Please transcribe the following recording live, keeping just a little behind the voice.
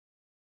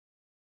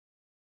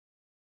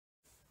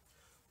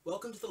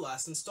Welcome to the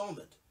last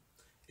installment.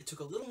 It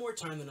took a little more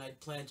time than I'd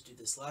planned to do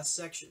this last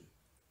section.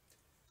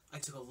 I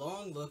took a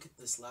long look at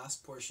this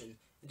last portion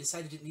and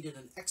decided it needed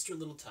an extra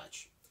little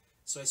touch.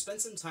 So I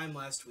spent some time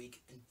last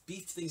week and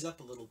beefed things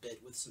up a little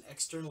bit with some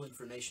external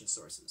information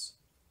sources.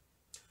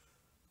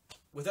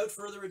 Without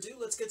further ado,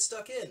 let's get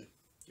stuck in.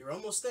 You're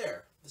almost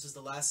there. This is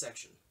the last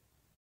section.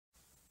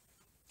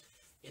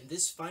 In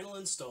this final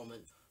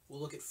installment,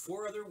 we'll look at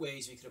 4 other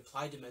ways we could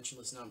apply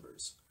dimensionless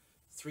numbers,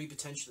 3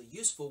 potentially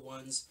useful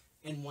ones,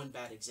 and 1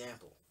 bad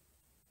example.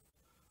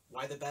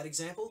 Why the bad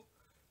example?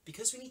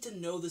 Because we need to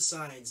know the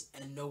signs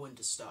and know when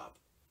to stop.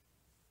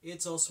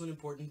 It's also an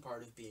important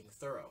part of being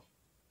thorough.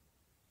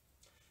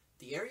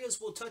 The areas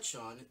we'll touch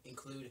on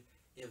include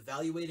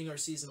evaluating our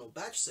seasonal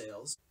batch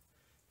sales,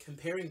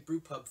 comparing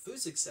Brewpub food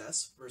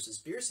success versus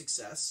beer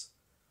success,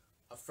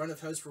 a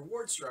front-of-house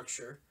reward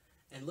structure,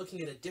 and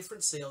looking at a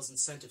different sales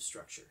incentive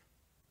structure.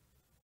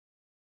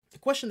 The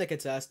question that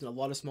gets asked in a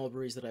lot of small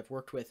breweries that I've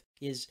worked with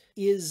is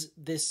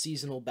this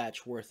seasonal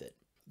batch worth it?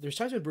 There's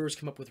times when brewers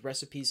come up with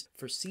recipes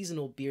for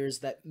seasonal beers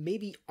that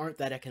maybe aren't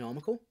that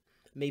economical.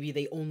 Maybe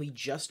they only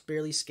just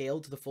barely scale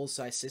to the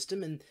full-size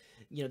system, and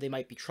they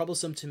might be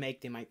troublesome to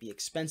make, they might be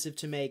expensive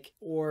to make,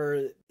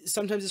 or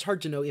sometimes it's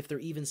hard to know if they're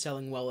even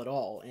selling well at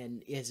all,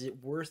 and is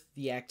it worth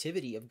the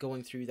activity of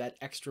going through that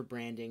extra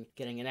branding,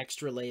 getting an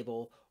extra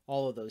label,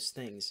 all of those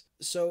things.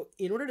 So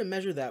in order to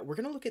measure that, we're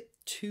going to look at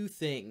 2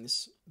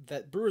 things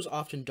that brewers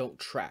often don't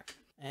track.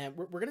 And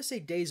we're going to say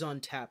days on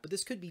tap, but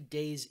this could be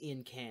days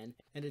in can,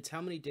 and it's how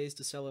many days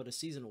to sell out a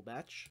seasonal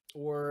batch.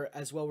 Or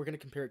as well, we're going to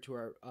compare it to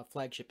our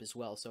flagship as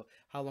well, so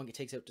how long it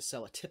takes out to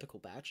sell a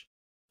typical batch.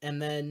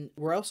 And then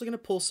we're also going to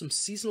pull some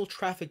seasonal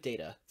traffic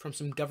data from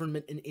some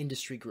government and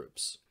industry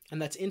groups.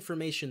 And that's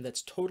information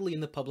that's totally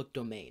in the public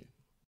domain.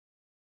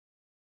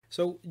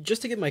 So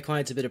just to give my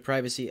clients a bit of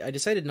privacy, I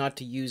decided not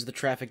to use the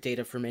traffic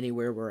data from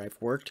anywhere where I've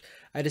worked.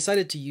 I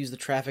decided to use the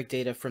traffic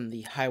data from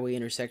the highway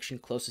intersection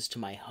closest to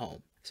my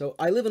home. So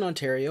I live in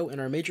Ontario, and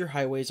our major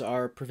highways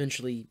are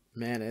provincially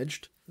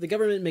managed. The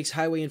government makes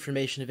highway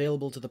information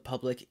available to the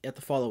public at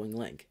the following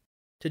link.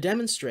 To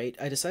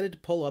demonstrate, I decided to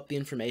pull up the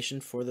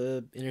information for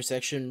the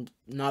intersection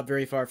not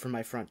very far from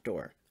my front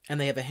door. And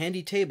they have a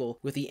handy table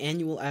with the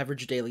annual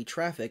average daily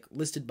traffic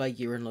listed by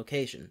year and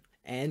location.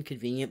 And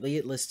conveniently,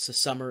 it lists a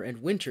summer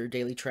and winter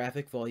daily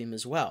traffic volume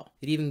as well.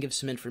 It even gives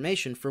some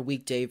information for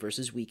weekday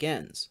versus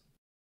weekends.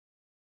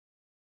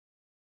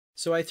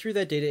 So I threw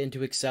that data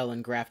into Excel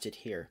and graphed it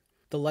here.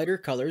 The lighter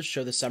colors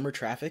show the summer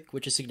traffic,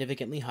 which is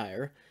significantly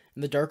higher,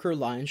 and the darker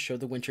lines show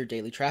the winter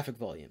daily traffic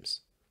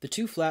volumes. The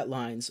 2 flat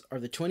lines are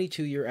the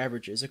 22-year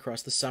averages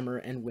across the summer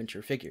and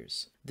winter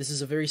figures. This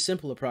is a very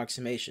simple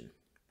approximation.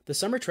 The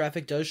summer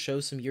traffic does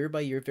show some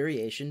year-by-year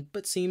variation,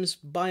 but seems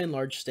by and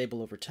large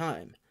stable over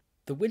time.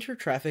 The winter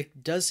traffic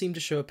does seem to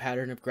show a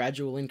pattern of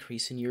gradual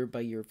increase in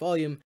year-by-year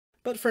volume,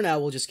 but for now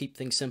we'll just keep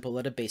things simple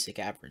at a basic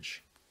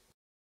average.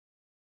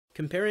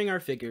 Comparing our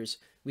figures,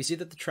 we see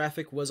that the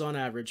traffic was on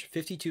average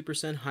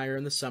 52% higher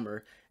in the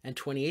summer and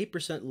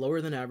 28% lower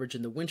than average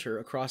in the winter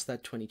across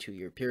that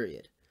 22-year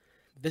period.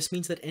 This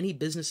means that any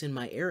business in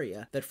my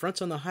area that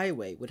fronts on the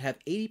highway would have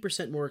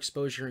 80% more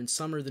exposure in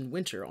summer than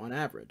winter on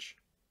average.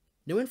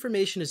 No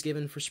information is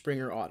given for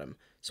spring or autumn,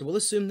 so we'll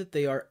assume that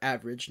they are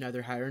average,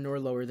 neither higher nor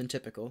lower than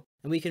typical,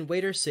 and we can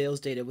weight our sales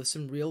data with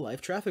some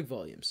real-life traffic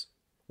volumes.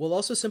 We'll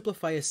also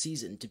simplify a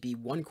season to be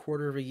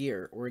 1/4 of a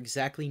year, or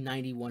exactly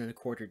 91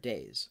 1/4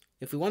 days.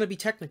 If we want to be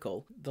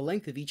technical, the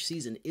length of each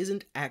season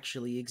isn't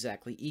actually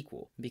exactly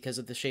equal, because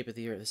of the shape of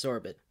the Earth's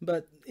orbit,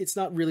 but it's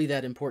not really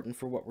that important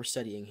for what we're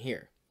studying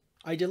here.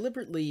 I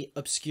deliberately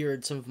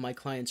obscured some of my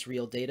clients'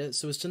 real data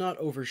so as to not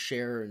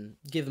overshare and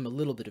give them a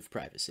little bit of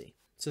privacy.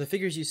 So the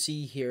figures you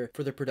see here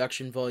for the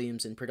production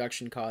volumes and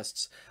production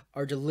costs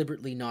are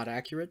deliberately not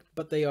accurate,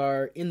 but they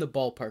are in the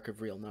ballpark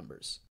of real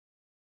numbers.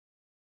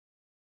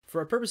 For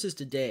our purposes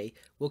today,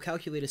 we'll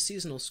calculate a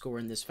seasonal score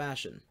in this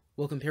fashion.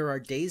 We'll compare our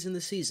days in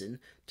the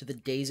season to the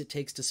days it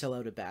takes to sell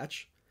out a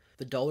batch,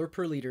 the dollar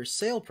per liter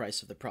sale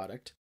price of the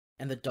product,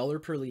 and the dollar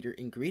per liter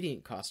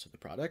ingredient cost of the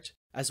product,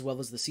 as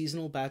well as the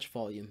seasonal batch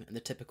volume and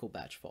the typical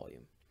batch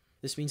volume.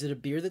 This means that a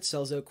beer that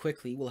sells out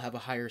quickly will have a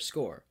higher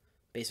score.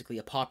 Basically,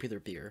 a popular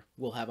beer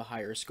will have a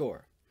higher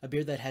score. A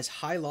beer that has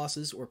high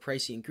losses or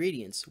pricey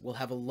ingredients will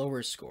have a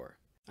lower score.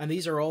 And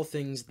these are all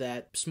things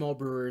that small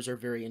brewers are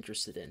very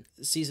interested in.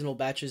 Seasonal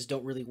batches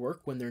don't really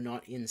work when they're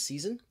not in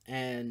season,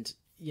 and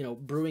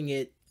brewing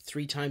it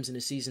 3 times in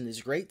a season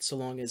is great so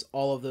long as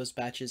all of those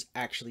batches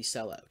actually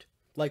sell out.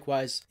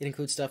 Likewise, it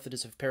includes stuff that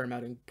is of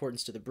paramount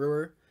importance to the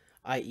brewer,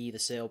 i.e. the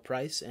sale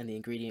price and the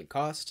ingredient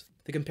cost.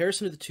 The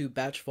comparison of the 2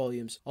 batch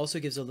volumes also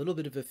gives a little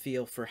bit of a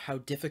feel for how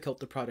difficult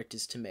the product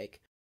is to make.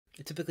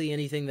 Typically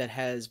anything that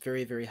has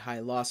very, very high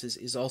losses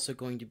is also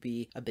going to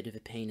be a bit of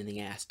a pain in the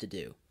ass to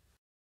do.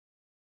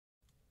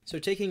 So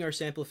taking our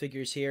sample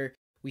figures here,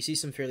 we see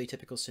some fairly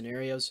typical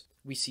scenarios.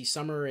 We see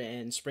summer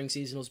and spring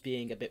seasonals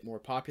being a bit more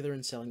popular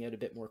and selling out a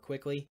bit more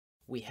quickly.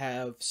 We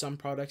have some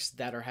products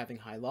that are having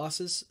high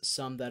losses,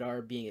 some that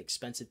are being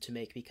expensive to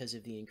make because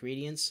of the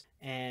ingredients,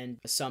 and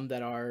some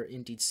that are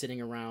indeed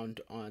sitting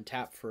around on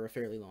tap for a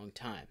fairly long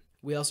time.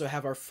 We also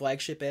have our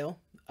flagship ale,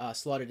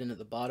 slotted in at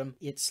the bottom.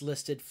 It's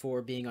listed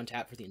for being on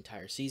tap for the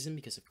entire season,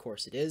 because of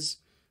course it is.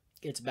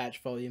 Its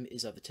batch volume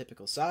is of the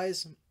typical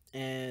size,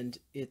 and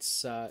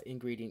its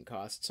ingredient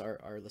costs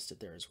are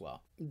listed there as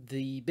well.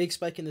 The big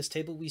spike in this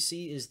table we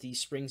see is the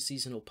spring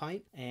seasonal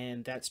pint,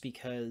 and that's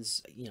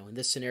because, in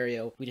this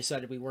scenario, we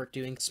decided we weren't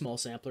doing small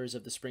samplers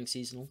of the spring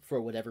seasonal for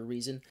whatever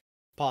reason,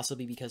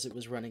 possibly because it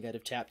was running out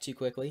of tap too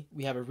quickly.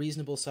 We have a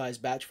reasonable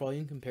sized batch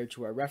volume compared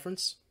to our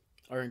reference.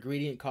 Our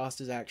ingredient cost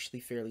is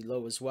actually fairly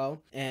low as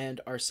well, and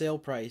our sale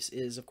price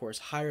is, of course,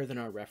 higher than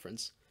our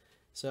reference.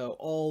 So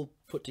all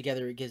put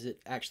together, it gives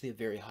it actually a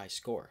very high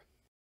score.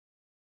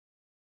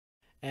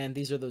 And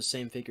these are those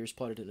same figures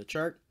plotted in a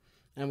chart,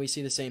 and we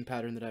see the same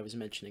pattern that I was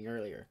mentioning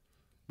earlier.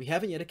 We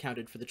haven't yet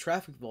accounted for the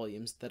traffic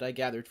volumes that I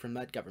gathered from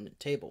that government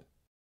table.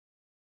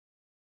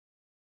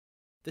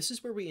 This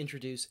is where we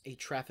introduce a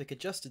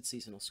traffic-adjusted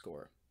seasonal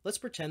score. Let's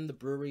pretend the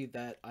brewery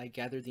that I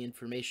gathered the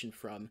information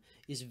from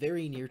is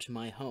very near to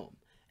my home,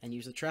 and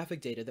use the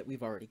traffic data that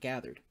we've already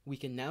gathered. We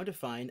can now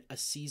define a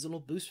seasonal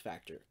boost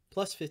factor,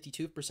 plus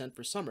 52%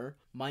 for summer,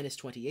 minus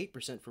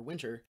 28% for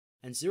winter,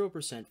 and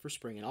 0% for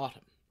spring and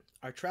autumn.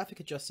 Our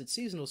traffic-adjusted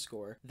seasonal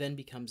score then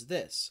becomes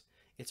this.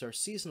 It's our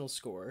seasonal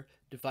score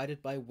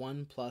divided by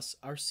 1 plus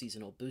our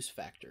seasonal boost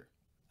factor.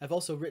 I've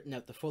also written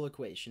out the full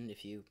equation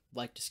if you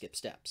like to skip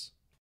steps.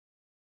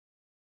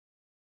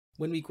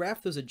 When we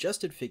graph those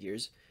adjusted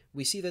figures,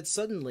 we see that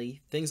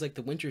suddenly things like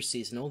the winter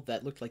seasonal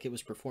that looked like it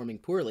was performing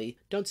poorly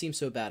don't seem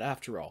so bad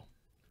after all.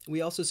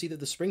 We also see that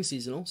the spring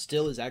seasonal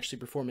still is actually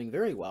performing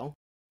very well,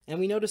 and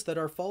we notice that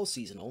our fall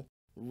seasonal,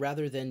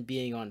 rather than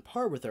being on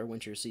par with our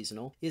winter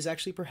seasonal, is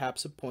actually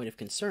perhaps a point of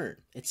concern.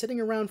 It's sitting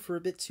around for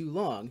a bit too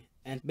long,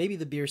 and maybe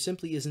the beer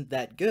simply isn't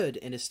that good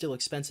and is still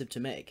expensive to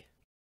make.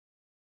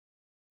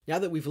 Now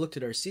that we've looked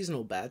at our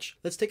seasonal batch,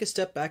 let's take a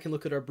step back and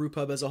look at our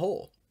brewpub as a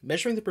whole.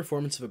 Measuring the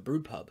performance of a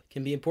brewpub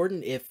can be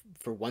important if,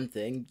 for one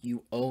thing,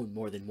 you own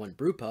more than one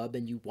brewpub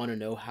and you want to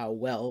know how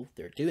well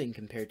they're doing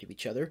compared to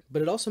each other,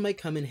 but it also might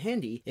come in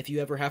handy if you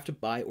ever have to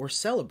buy or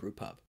sell a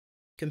brewpub.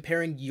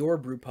 Comparing your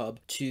brewpub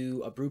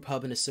to a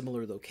brewpub in a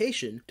similar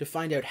location to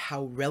find out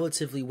how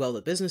relatively well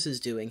the business is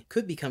doing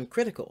could become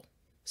critical.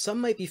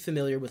 Some might be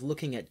familiar with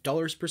looking at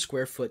dollars per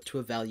square foot to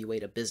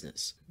evaluate a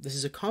business. This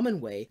is a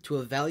common way to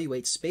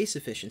evaluate space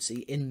efficiency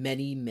in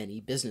many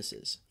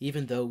businesses,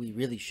 even though we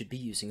really should be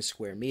using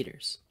square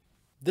meters.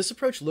 This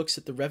approach looks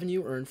at the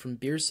revenue earned from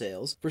beer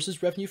sales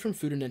versus revenue from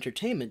food and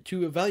entertainment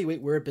to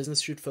evaluate where a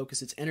business should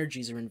focus its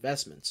energies or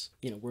investments.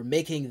 We're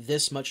making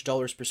this much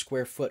dollars per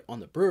square foot on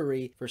the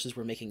brewery versus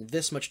we're making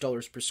this much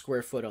dollars per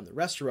square foot on the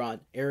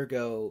restaurant,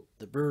 ergo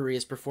the brewery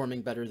is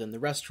performing better than the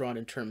restaurant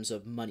in terms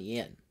of money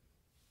in.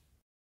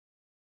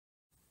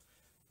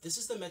 This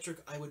is the metric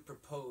I would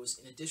propose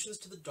in addition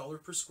to the dollar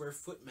per square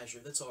foot measure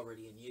that's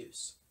already in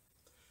use.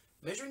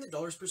 Measuring the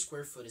dollars per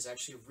square foot is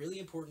actually a really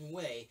important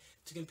way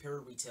to compare a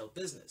retail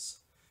business.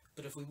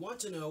 But if we want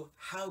to know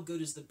how good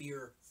is the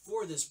beer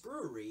for this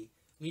brewery,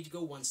 we need to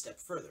go one step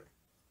further.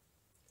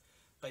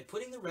 By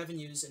putting the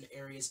revenues in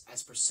areas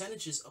as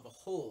percentages of a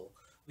whole,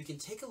 we can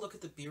take a look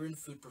at the beer and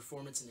food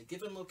performance in a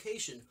given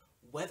location,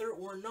 whether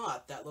or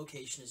not that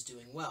location is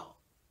doing well.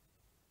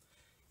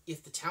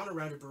 If the town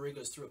around a brewery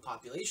goes through a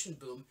population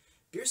boom,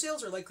 beer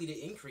sales are likely to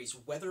increase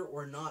whether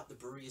or not the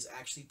brewery is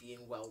actually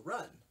being well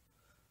run.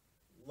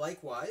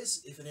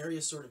 Likewise, if an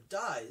area sort of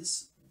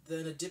dies,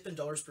 then a dip in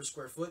dollars per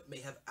square foot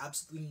may have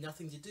absolutely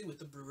nothing to do with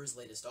the brewer's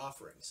latest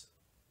offerings.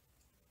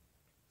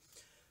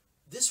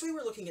 This way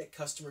we're looking at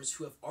customers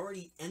who have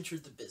already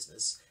entered the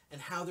business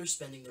and how they're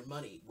spending their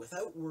money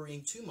without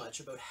worrying too much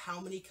about how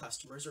many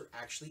customers are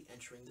actually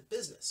entering the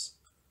business.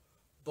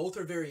 Both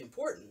are very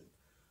important,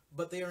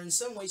 but they are in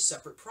some ways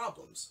separate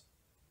problems.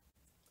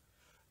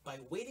 By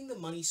weighting the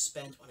money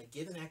spent on a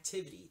given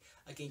activity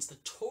against the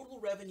total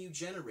revenue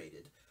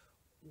generated,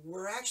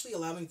 we're actually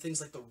allowing things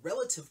like the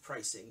relative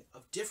pricing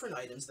of different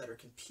items that are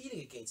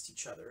competing against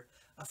each other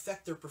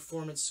affect their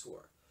performance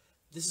score.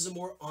 This is a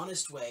more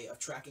honest way of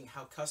tracking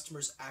how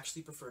customers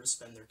actually prefer to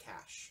spend their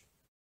cash.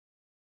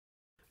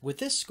 With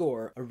this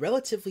score, a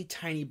relatively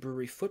tiny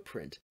brewery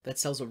footprint that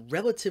sells a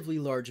relatively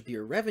large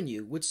beer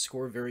revenue would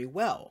score very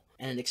well,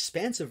 and an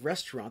expansive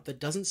restaurant that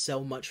doesn't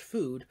sell much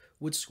food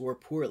would score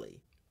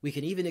poorly. We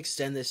can even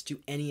extend this to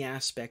any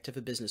aspect of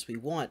a business we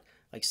want,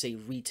 like say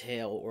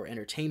retail or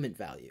entertainment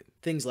value.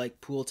 Things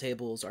like pool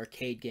tables,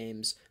 arcade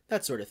games,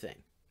 that sort of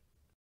thing.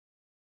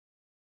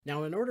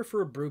 Now, in order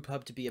for a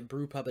brewpub to be a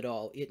brewpub at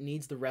all, it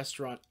needs the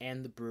restaurant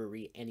and the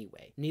brewery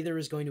anyway. Neither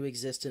is going to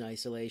exist in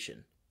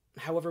isolation.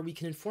 However, we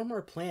can inform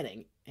our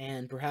planning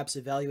and perhaps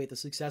evaluate the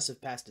success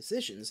of past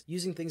decisions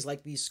using things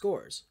like these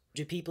scores.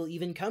 Do people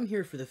even come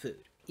here for the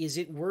food? Is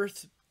it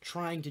worth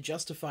trying to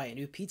justify a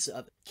new pizza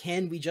oven?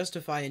 Can we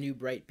justify a new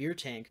bright beer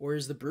tank? Or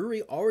is the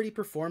brewery already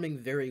performing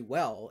very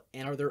well,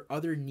 and are there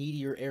other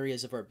needier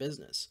areas of our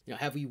business?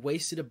 Have we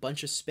wasted a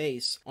bunch of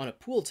space on a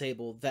pool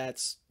table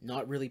that's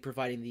not really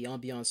providing the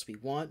ambiance we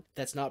want,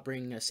 that's not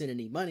bringing us in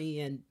any money,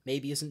 and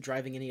maybe isn't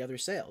driving any other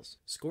sales?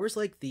 Scores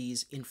like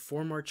these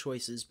inform our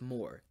choices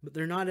more, but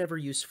they're not ever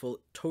useful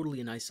totally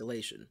in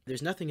isolation.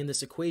 There's nothing in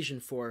this equation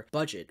for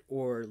budget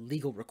or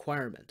legal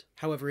requirement.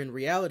 However, in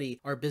reality,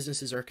 our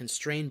businesses are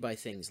constrained by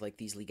things like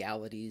these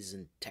legalities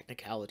and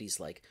technicalities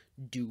like,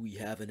 do we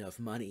have enough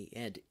money,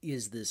 and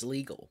is this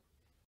legal?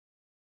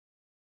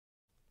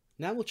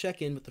 Now we'll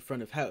check in with the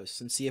front of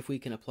house and see if we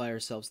can apply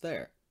ourselves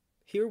there.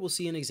 Here we'll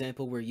see an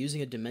example where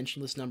using a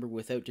dimensionless number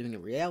without doing a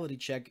reality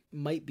check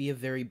might be a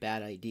very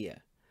bad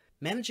idea.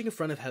 Managing a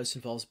front of house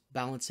involves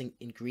balancing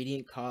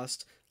ingredient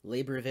cost,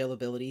 labor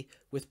availability,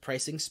 with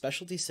pricing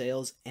specialty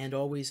sales, and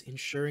always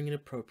ensuring an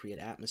appropriate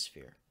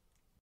atmosphere.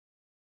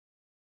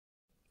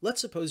 Let's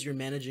suppose you're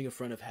managing a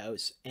front of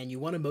house and you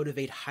want to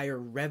motivate higher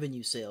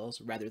revenue sales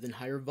rather than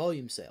higher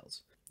volume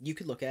sales. You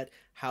could look at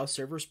how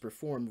servers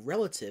perform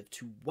relative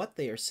to what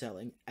they are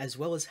selling, as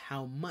well as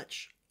how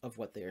much of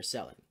what they are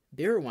selling.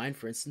 Beer or wine,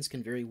 for instance,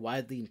 can vary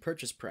widely in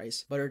purchase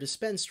price, but are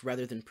dispensed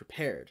rather than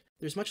prepared.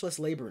 There's much less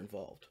labor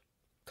involved.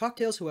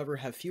 Cocktails, however,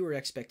 have fewer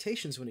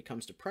expectations when it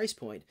comes to price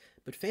point,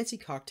 but fancy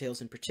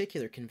cocktails in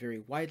particular can vary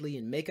widely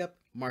in makeup,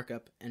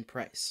 markup, and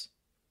price.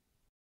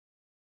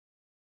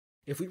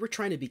 If we were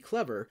trying to be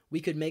clever,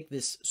 we could make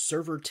this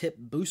server tip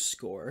boost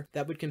score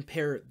that would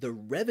compare the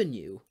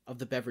revenue of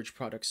the beverage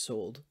products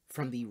sold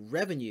from the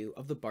revenue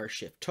of the bar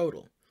shift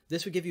total.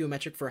 This would give you a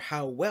metric for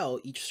how well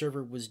each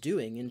server was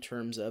doing in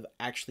terms of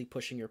actually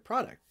pushing your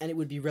product, and it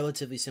would be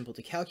relatively simple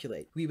to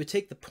calculate. We would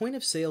take the point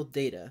of sale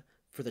data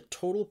for the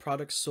total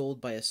products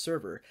sold by a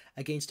server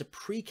against a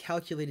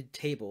pre-calculated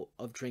table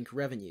of drink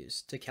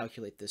revenues to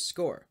calculate this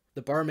score.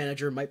 The bar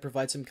manager might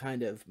provide some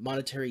kind of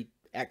monetary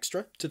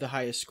extra to the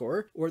highest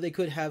score, or they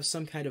could have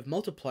some kind of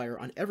multiplier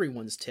on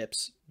everyone's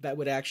tips that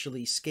would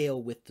actually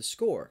scale with the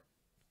score.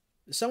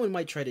 Someone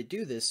might try to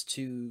do this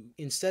to,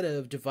 instead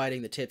of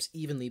dividing the tips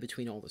evenly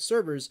between all the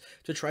servers,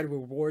 to try to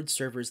reward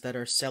servers that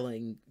are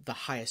selling the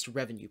highest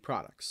revenue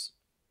products.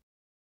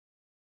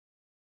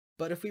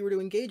 But if we were to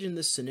engage in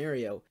this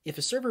scenario, if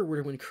a server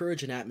were to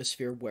encourage an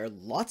atmosphere where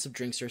lots of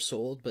drinks are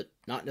sold, but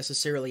not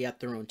necessarily at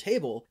their own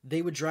table,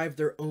 they would drive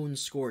their own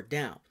score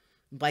down.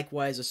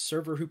 Likewise, a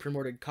server who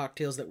promoted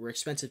cocktails that were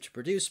expensive to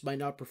produce might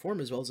not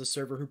perform as well as a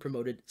server who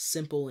promoted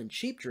simple and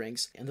cheap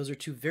drinks, and those are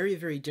two very,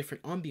 very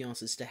different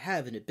ambiances to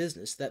have in a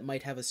business that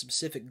might have a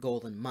specific goal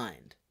in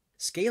mind.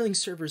 Scaling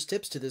servers'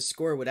 tips to this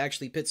score would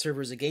actually pit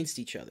servers against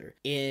each other.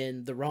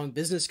 In the wrong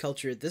business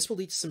culture, this will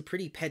lead to some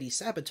pretty petty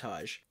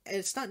sabotage, and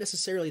it's not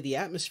necessarily the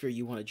atmosphere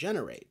you want to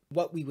generate.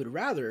 What we would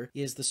rather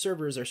is the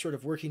servers are sort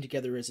of working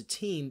together as a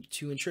team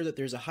to ensure that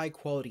there's a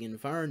high-quality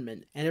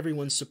environment and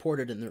everyone's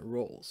supported in their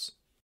roles.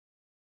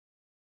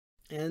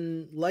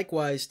 And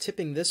likewise,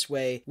 tipping this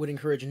way would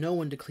encourage no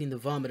one to clean the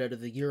vomit out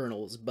of the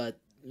urinals, but,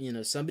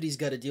 somebody's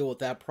got to deal with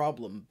that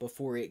problem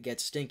before it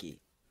gets stinky.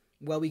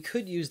 While we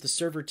could use the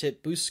server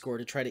tip boost score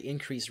to try to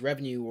increase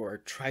revenue or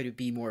try to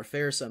be more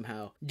fair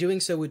somehow, doing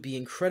so would be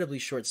incredibly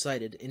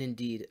short-sighted and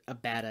indeed a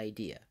bad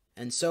idea.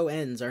 And so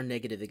ends our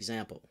negative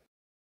example.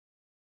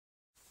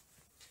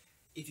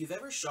 If you've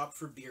ever shopped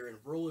for beer in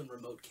rural and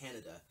remote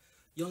Canada,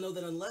 you'll know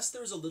that unless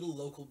there's a little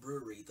local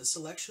brewery, the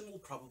selection will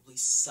probably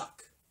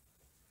suck.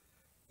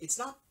 It's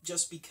not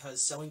just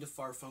because selling to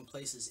far-flung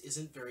places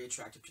isn't very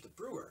attractive to the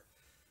brewer.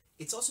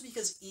 It's also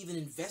because even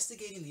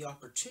investigating the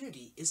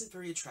opportunity isn't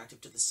very attractive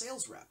to the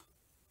sales rep.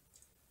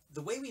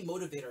 The way we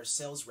motivate our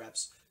sales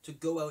reps to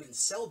go out and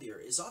sell beer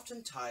is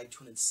often tied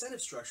to an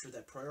incentive structure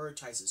that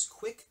prioritizes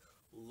quick,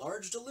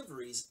 large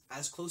deliveries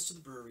as close to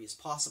the brewery as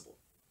possible.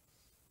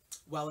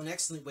 While an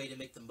excellent way to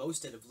make the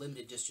most out of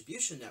limited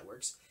distribution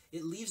networks,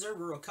 it leaves our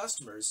rural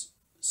customers,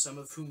 some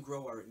of whom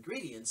grow our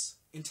ingredients,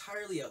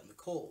 entirely out in the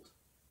cold.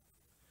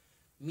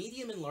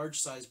 Medium and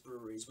large-sized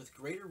breweries with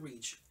greater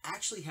reach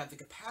actually have the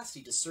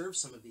capacity to serve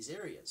some of these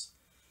areas,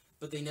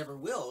 but they never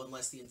will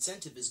unless the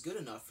incentive is good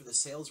enough for the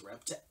sales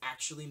rep to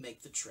actually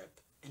make the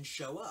trip and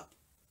show up.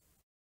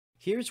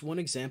 Here's one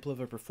example of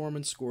a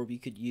performance score we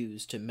could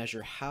use to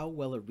measure how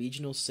well a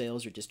regional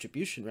sales or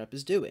distribution rep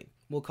is doing.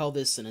 We'll call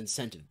this an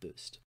incentive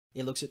boost.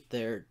 It looks at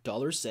their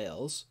dollar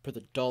sales per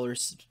the dollar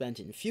spent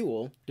in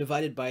fuel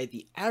divided by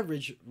the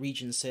average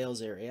region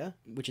sales area,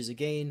 which is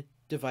again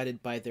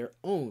divided by their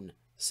own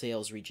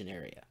sales region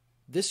area.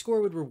 This score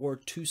would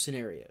reward two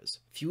scenarios: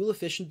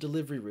 fuel-efficient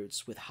delivery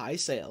routes with high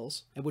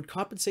sales, and would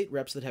compensate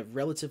reps that have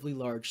relatively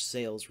large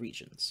sales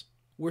regions.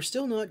 We're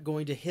still not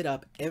going to hit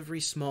up every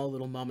small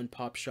little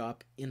mom-and-pop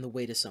shop in the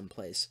way to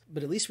someplace,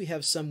 but at least we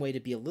have some way to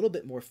be a little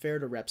bit more fair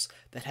to reps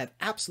that have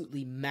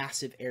absolutely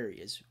massive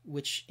areas,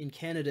 which in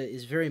Canada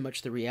is very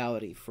much the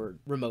reality for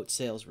remote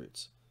sales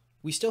routes.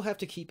 We still have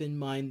to keep in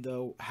mind,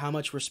 though, how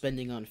much we're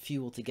spending on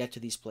fuel to get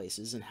to these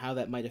places and how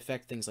that might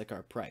affect things like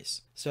our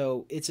price.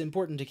 So it's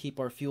important to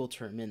keep our fuel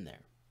term in there.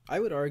 I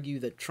would argue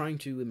that trying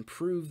to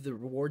improve the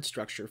reward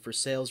structure for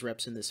sales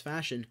reps in this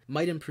fashion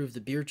might improve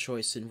the beer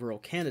choice in rural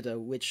Canada,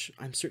 which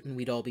I'm certain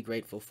we'd all be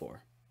grateful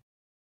for.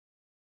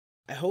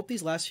 I hope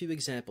these last few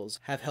examples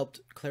have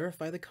helped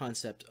clarify the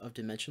concept of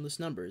dimensionless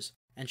numbers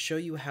and show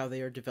you how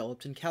they are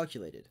developed and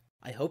calculated.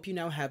 I hope you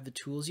now have the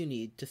tools you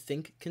need to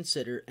think,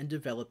 consider, and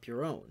develop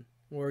your own,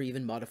 or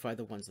even modify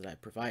the ones that I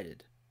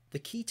provided. The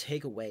key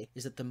takeaway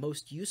is that the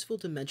most useful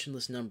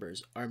dimensionless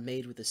numbers are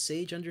made with a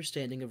sage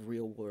understanding of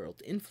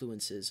real-world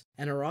influences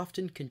and are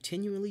often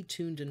continually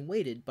tuned and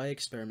weighted by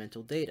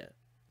experimental data.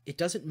 It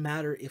doesn't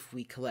matter if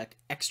we collect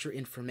extra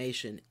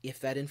information if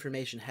that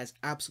information has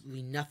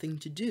absolutely nothing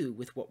to do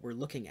with what we're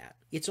looking at.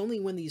 It's only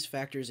when these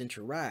factors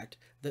interact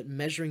that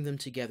measuring them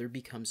together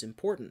becomes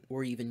important,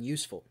 or even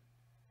useful.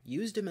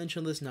 Use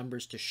dimensionless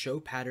numbers to show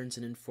patterns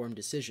and inform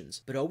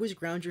decisions, but always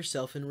ground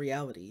yourself in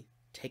reality.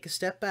 Take a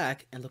step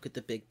back and look at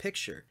the big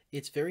picture.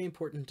 It's very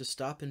important to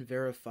stop and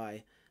verify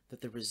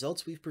that the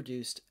results we've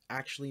produced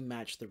actually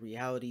match the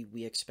reality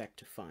we expect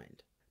to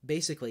find.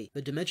 Basically,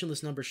 the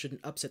dimensionless number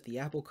shouldn't upset the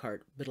apple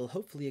cart, but it'll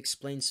hopefully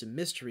explain some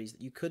mysteries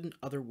that you couldn't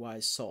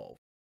otherwise solve.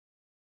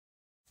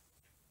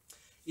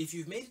 If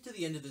you've made it to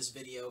the end of this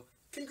video,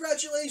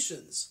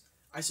 congratulations!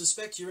 I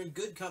suspect you're in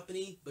good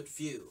company, but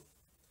few.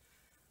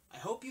 I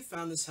hope you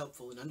found this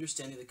helpful in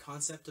understanding the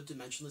concept of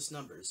dimensionless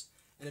numbers,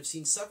 and have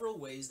seen several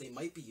ways they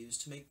might be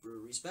used to make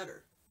breweries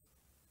better.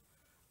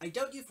 I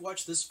doubt you've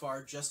watched this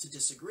far just to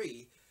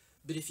disagree,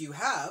 but if you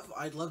have,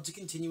 I'd love to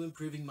continue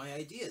improving my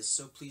ideas,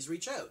 so please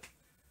reach out.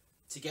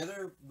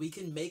 Together, we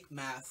can make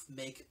math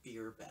make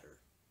beer better.